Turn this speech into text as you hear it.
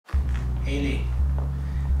Haley,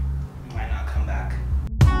 you might not come back.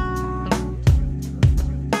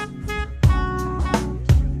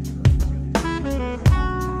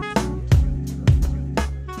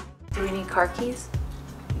 Do we need car keys?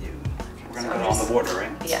 We're gonna go on the border,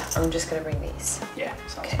 right? Yeah, I'm just gonna bring these. Yeah,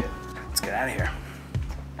 sounds good. Let's get out of here.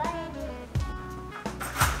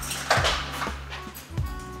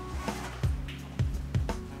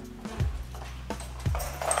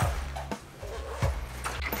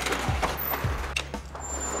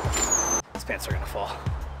 These pants are gonna fall.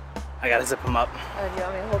 I gotta zip them up. Oh, do you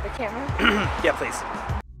want me to hold the camera? Yeah, please.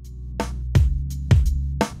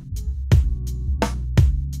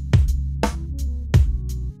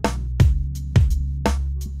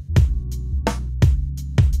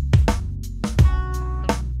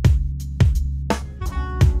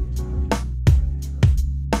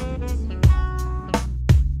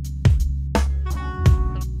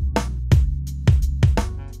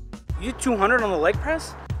 You 200 on the leg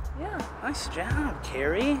press? Yeah. Nice job,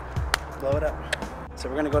 Carrie. Blow it up. So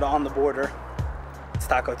we're gonna go to On the Border. It's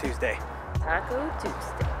Taco Tuesday. Taco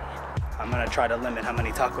Tuesday. I'm gonna try to limit how many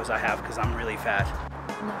tacos I have because I'm really fat.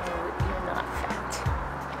 No, you're not fat.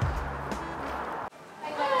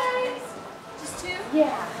 Hi guys. Just two?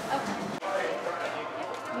 Yeah.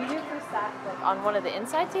 Okay. You do for sat like on one of the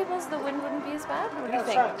inside tables, the wind wouldn't be as bad? What do you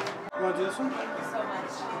think? You wanna do this one? Thank you so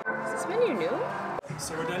much. Is this menu new?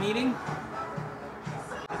 So we're done eating?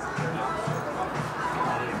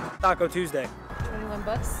 Taco Tuesday. 21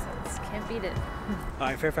 bucks? Can't beat it. All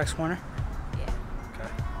right, Fairfax Corner? Yeah.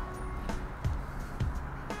 Okay.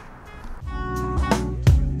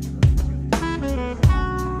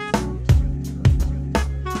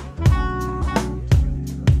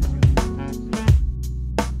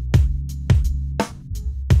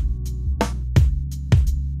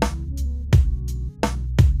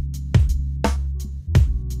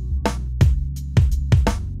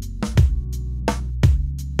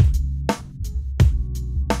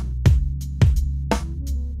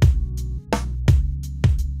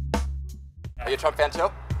 Are you a Trump fan too?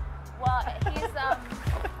 Well, he's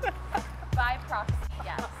by proxy,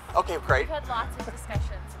 yes. Okay, great. We've had lots of discussions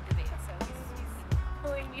and debates, so he's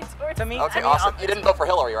pulling me towards To me, Okay, awesome. You didn't vote for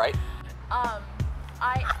Hillary, right? Oh,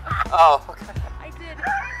 okay.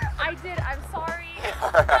 I did. I'm sorry.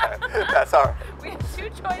 That's all right. We have two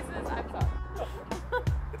choices. I'm sorry.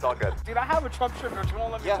 It's all good. Dude, I have a Trump shirt, but you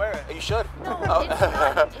won't let me wear it. You should. No, Oh. it's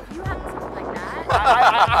not. If you have something like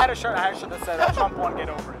that, I had a shirt that said Trump won't get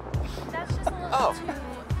over it. that's just a little Oh. too.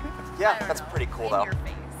 Yeah, I don't that's know, pretty cool in though. your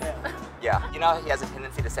face. Yeah, you know he has a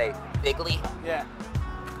tendency to say bigly. Yeah.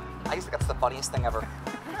 I guess that's the funniest thing ever.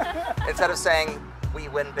 Instead of saying we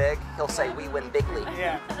win big, he'll say we win bigly.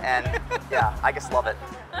 Yeah. And yeah, I just love it.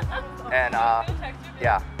 And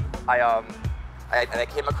yeah, I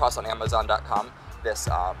came across on Amazon.com this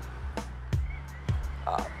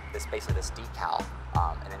basically this decal,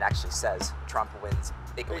 and it actually says Trump wins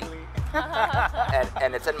bigly.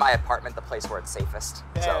 and it's in my apartment, the place where it's safest.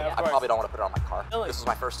 Yeah, so of I course. probably don't want to put it on my car. Really? This was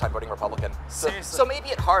my first time voting Republican. Seriously? So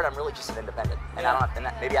maybe at heart I'm really just an independent, and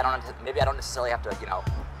Yeah. maybe I don't necessarily have to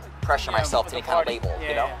pressure myself to any kind of party. label,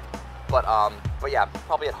 Yeah, yeah. But yeah,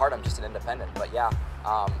 probably at heart I'm just an independent. But yeah,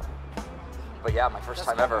 my first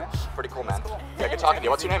time ever. Pretty cool, man. Cool. Yeah, good talking to you.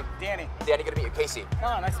 What's your name? Danny. Danny, good to meet you. Casey.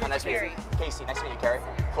 Oh, nice to meet Nice you, to meet you. Casey, nice to meet you, Carrie.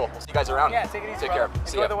 Cool. We'll see you guys around. Yeah, take it easy, Take bro. care.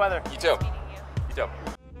 See Enjoy ya. the weather. You too. Meeting you. You too.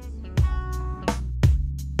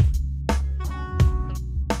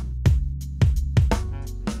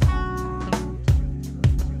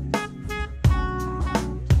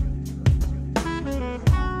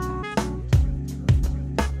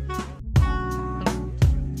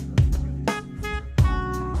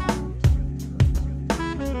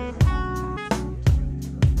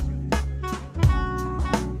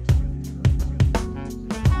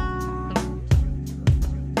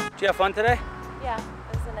 Did you have fun today? Yeah,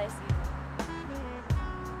 it was a nice evening.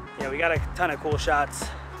 Yeah, we got a ton of cool shots.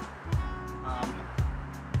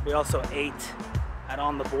 We also ate at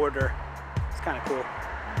On the Border. It's kind of cool.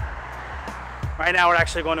 Right now we're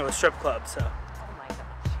actually going to a strip club, so. Oh my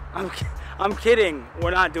gosh. I'm kidding. We're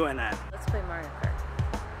not doing that. Let's play Mario Kart.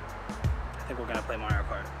 I think we're gonna play Mario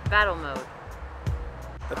Kart. Battle mode.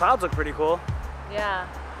 The clouds look pretty cool. Yeah.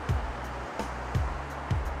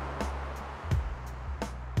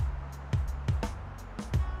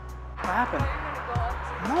 What happened?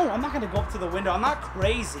 No, I'm not gonna go up to the window. I'm not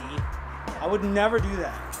crazy. I would never do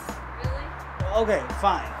that. Really? Okay,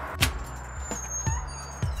 fine.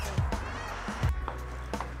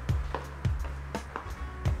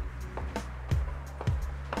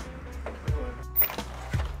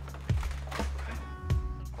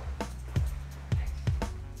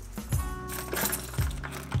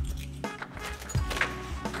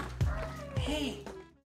 Hey,